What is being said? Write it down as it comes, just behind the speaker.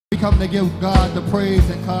come to give God the praise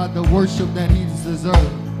and God the worship that he deserves.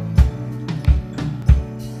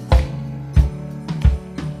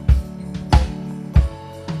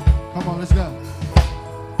 Come on, let's go.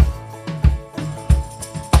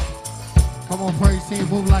 Come on, praise team,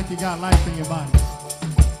 move like you got life in your body.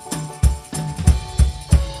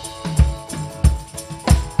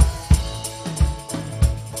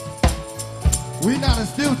 We not a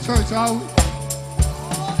still church, are we?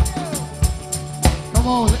 Come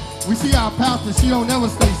on, we see our pastor, she don't never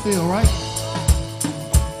stay still, right?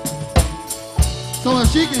 So if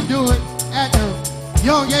she can do it at the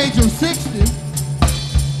young age of 60,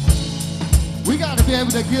 we got to be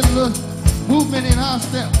able to get a little movement in our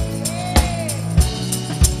step.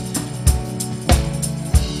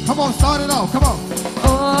 Come on, start it off, come on.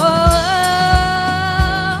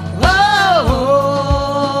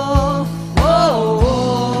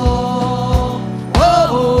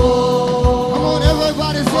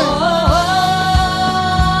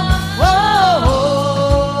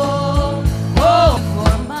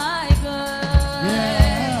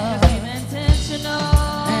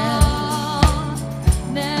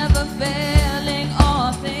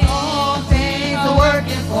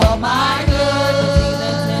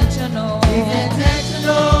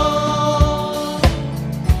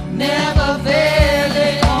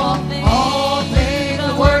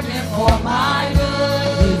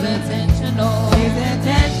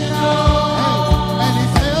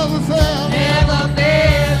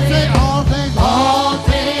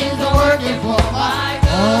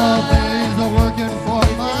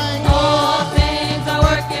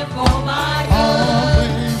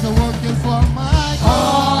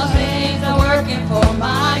 All things are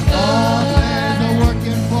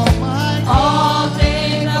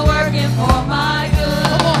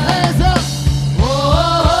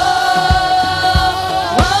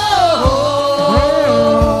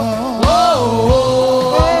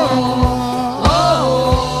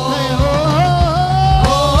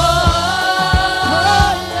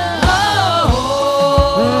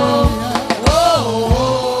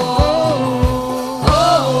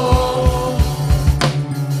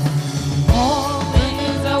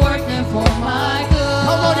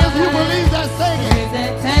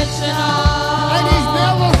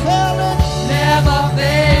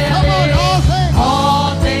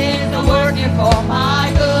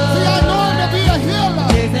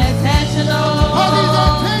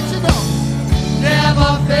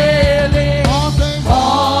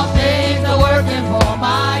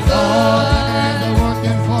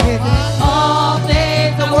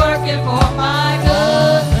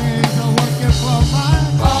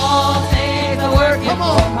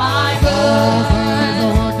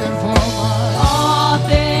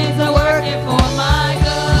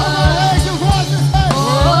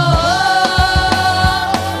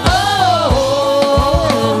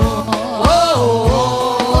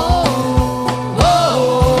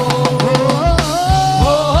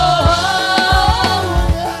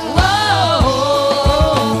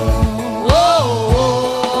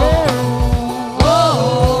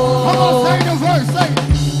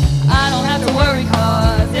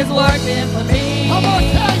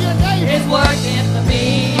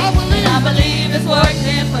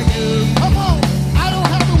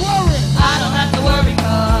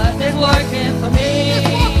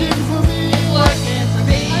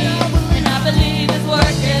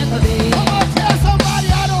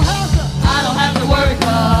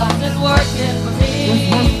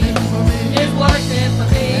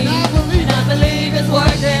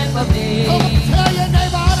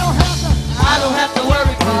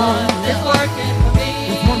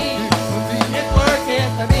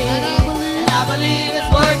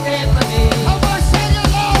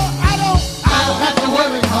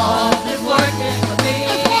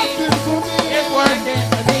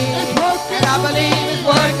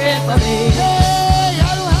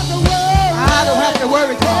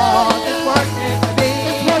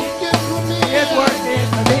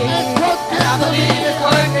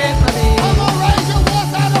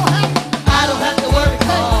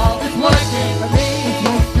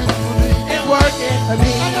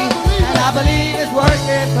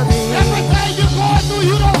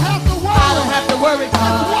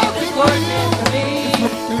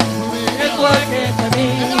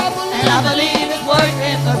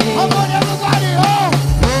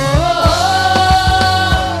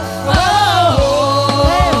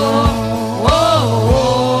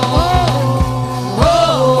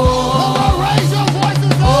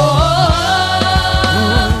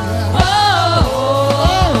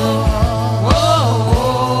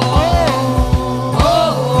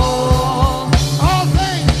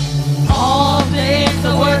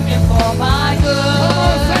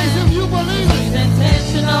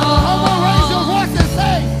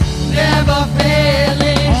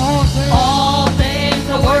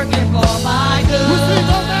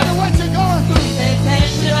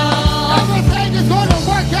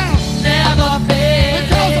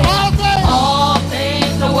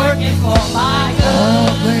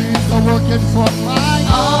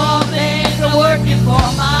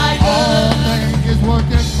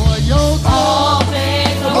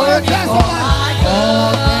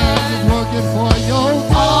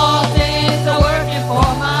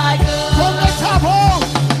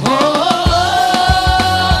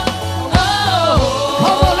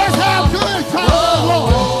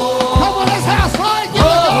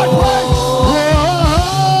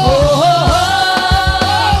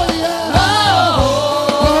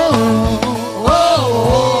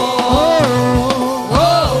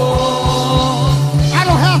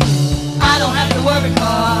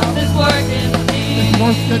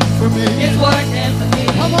for me. It's working for me.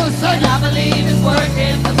 Come on, say And I it. believe it's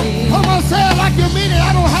working for me. Come on, say it like you mean it.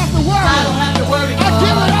 I don't have to worry. I don't have to worry. I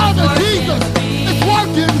give it all to It's Jesus. working for me. It's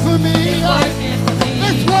working for me. It's working for me.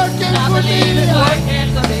 It's working And I for me. believe it's working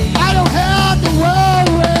for me. I don't have to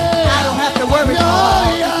worry. I don't have to worry. No,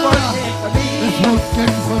 It's working for me. It's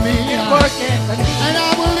working for me. It's working for me. And I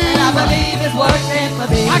believe. And I believe it's working for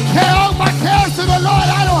me. I carry all my cares to the Lord.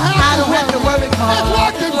 I don't have I don't have to worry. It's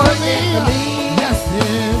working for me. Yes, it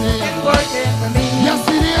is. It's working for me. Yes,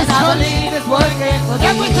 it is. And I believe it's working for me.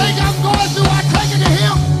 Everything I'm going through, I take it to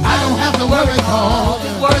Him. I don't have to worry.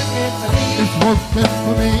 It's working for me. It's working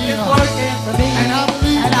for me. It's working for me. And I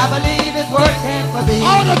believe. And I believe it's working for me.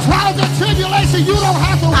 All the trials and tribulation, you don't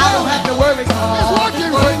have to worry. I don't have to worry. It's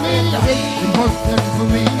working for me. It's working for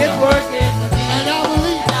me. It's working for me. And I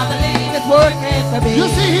believe. And I believe it's working for me. You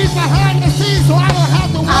see, He's behind the scenes, so I don't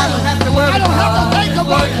have to worry. I don't have to worry. I don't have to think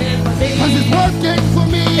about it. Because it's working for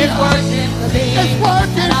me. It's working for me. It's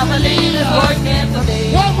working And I for me. believe it's working for me.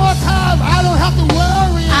 One more time, I don't have to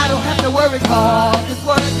worry. I don't have to worry, cause it's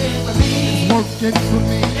working for me. It's working for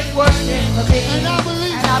me. It's working for me. And I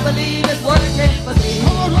believe. And I believe it's working for me.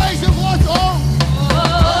 Come on, raise your voice, oh.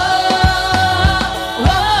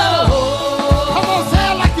 Come on,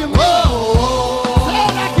 say it like you mean it. Say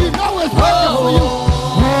it like you know it's working for you.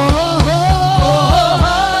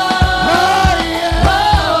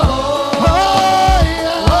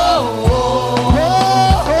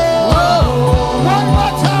 One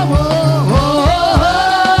more time.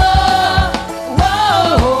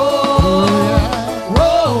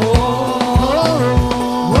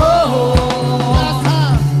 Last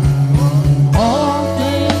time. All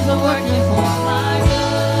things are working for my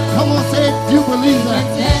good. Come on, say it. You believe that.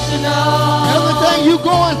 Intentional. Everything you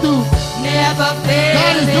going through, Never failing.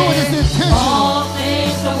 God is doing this intentional. All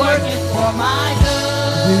things are working for my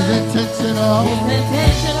good. He's intentional. It's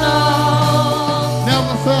intentional.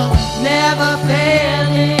 Never fail. Never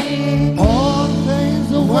failing. All things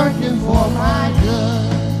are working for my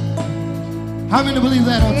good. How many believe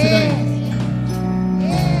that on today?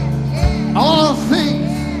 All things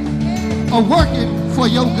are working for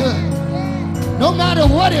your good. No matter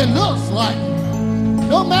what it looks like,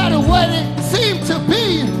 no matter what it seems to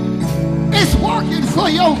be, it's working for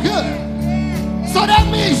your good. So that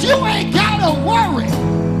means you ain't gotta worry.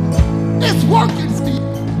 It's working for you.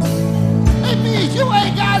 It means you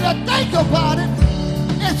ain't gotta think about it.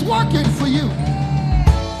 It's working for you.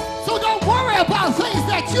 So don't worry about things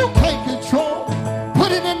that you can't control.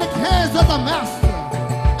 Put it in the hands of the Master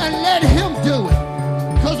and let Him do it.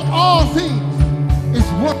 Because all things is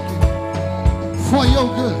working for your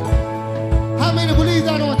good. How many believe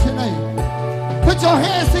that on tonight? Put your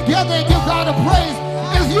hands together and give God a praise.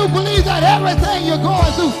 If you believe that everything you're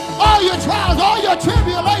going through, all your trials, all your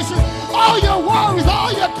tribulations,